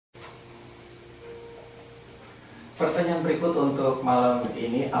Pertanyaan berikut untuk malam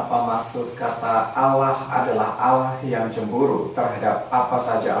ini, apa maksud kata Allah adalah Allah yang cemburu? Terhadap apa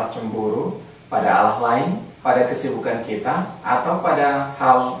saja Allah cemburu? Pada Allah lain, pada kesibukan kita, atau pada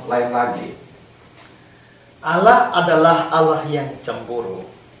hal lain lagi? Allah adalah Allah yang cemburu.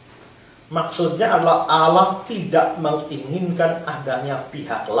 Maksudnya adalah Allah tidak menginginkan adanya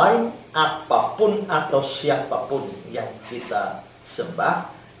pihak lain, apapun atau siapapun yang kita sembah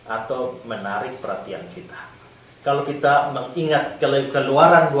atau menarik perhatian kita. Kalau kita mengingat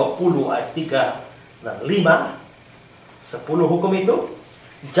Keluaran 20 ayat 3 dan 5, 10 hukum itu,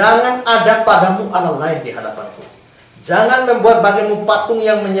 jangan ada padamu Allah lain di hadapanku. Jangan membuat bagimu patung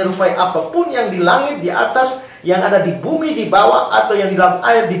yang menyerupai apapun yang di langit di atas, yang ada di bumi di bawah, atau yang di dalam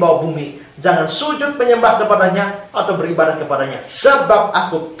air di bawah bumi. Jangan sujud menyembah kepadanya atau beribadah kepadanya. Sebab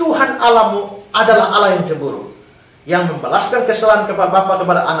aku Tuhan Allahmu adalah Allah yang cemburu, yang membalaskan kesalahan kepada bapa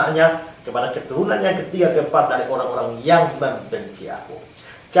kepada anaknya, kepada keturunan yang ketiga kepada dari orang-orang yang membenci aku.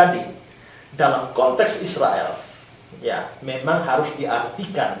 Jadi dalam konteks Israel, ya memang harus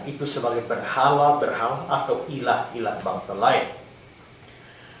diartikan itu sebagai berhala-berhala atau ilah-ilah bangsa lain.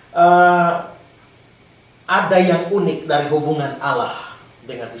 Ada yang unik dari hubungan Allah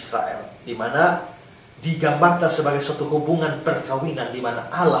dengan Israel, di mana digambarkan sebagai suatu hubungan perkawinan, di mana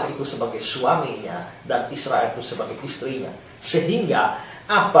Allah itu sebagai suaminya dan Israel itu sebagai istrinya. Sehingga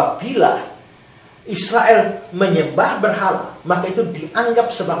apabila Israel menyembah berhala, maka itu dianggap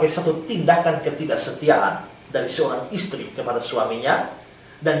sebagai satu tindakan ketidaksetiaan dari seorang istri kepada suaminya.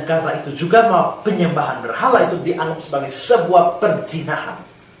 Dan karena itu juga penyembahan berhala itu dianggap sebagai sebuah perzinahan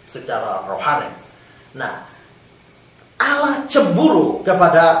secara rohani. Nah, Allah cemburu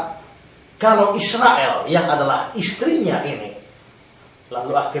kepada kalau Israel yang adalah istrinya ini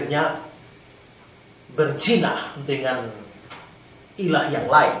lalu akhirnya berzina dengan ilah yang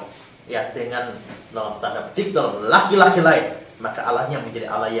lain, ya, dengan dalam tanda petik dalam laki-laki lain, maka Allahnya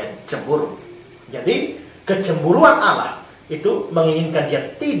menjadi Allah yang cemburu. Jadi kecemburuan Allah itu menginginkan dia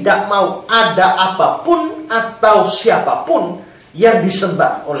tidak mau ada apapun atau siapapun yang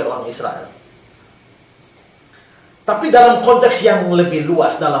disembah oleh orang Israel. Tapi dalam konteks yang lebih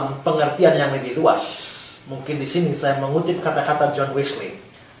luas, dalam pengertian yang lebih luas, mungkin di sini saya mengutip kata-kata John Wesley.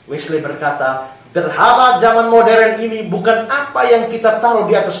 Wesley berkata, berhala zaman modern ini bukan apa yang kita taruh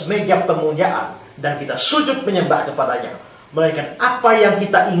di atas meja pemuliaan dan kita sujud menyembah kepadanya, melainkan apa yang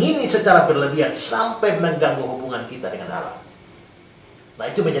kita ingini secara berlebihan sampai mengganggu hubungan kita dengan Allah. Nah,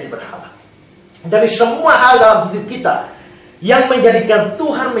 itu menjadi berhala. Dari semua hal dalam hidup kita yang menjadikan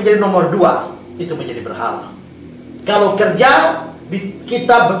Tuhan menjadi nomor 2, itu menjadi berhala. Kalau kerja,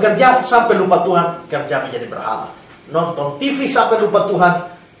 kita bekerja sampai lupa Tuhan, kerja menjadi berhala. Nonton TV sampai lupa Tuhan,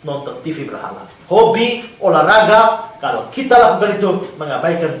 nonton TV berhala. Hobi, olahraga, kalau kita lakukan itu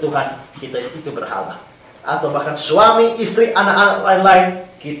mengabaikan Tuhan, kita itu berhala. Atau bahkan suami, istri, anak-anak lain-lain,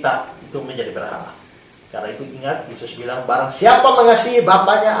 kita itu menjadi berhala. Karena itu ingat, Yesus bilang, barang siapa mengasihi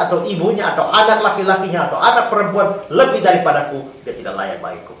bapaknya atau ibunya atau anak laki-lakinya atau anak perempuan lebih daripadaku, dia tidak layak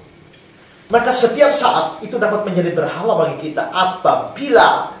bagiku. Maka setiap saat itu dapat menjadi berhala bagi kita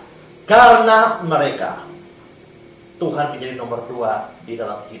apabila karena mereka Tuhan menjadi nomor 2 di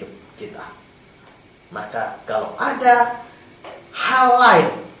dalam hidup kita. Maka kalau ada hal lain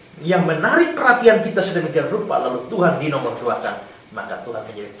yang menarik perhatian kita sedemikian rupa lalu Tuhan di nomor 2-kan, maka Tuhan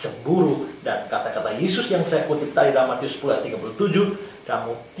menjadi cemburu. Dan kata-kata Yesus yang saya kutip tadi dalam Matius 10 ayat 37,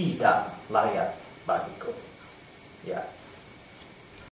 kamu tidak layak bagiku. Ya.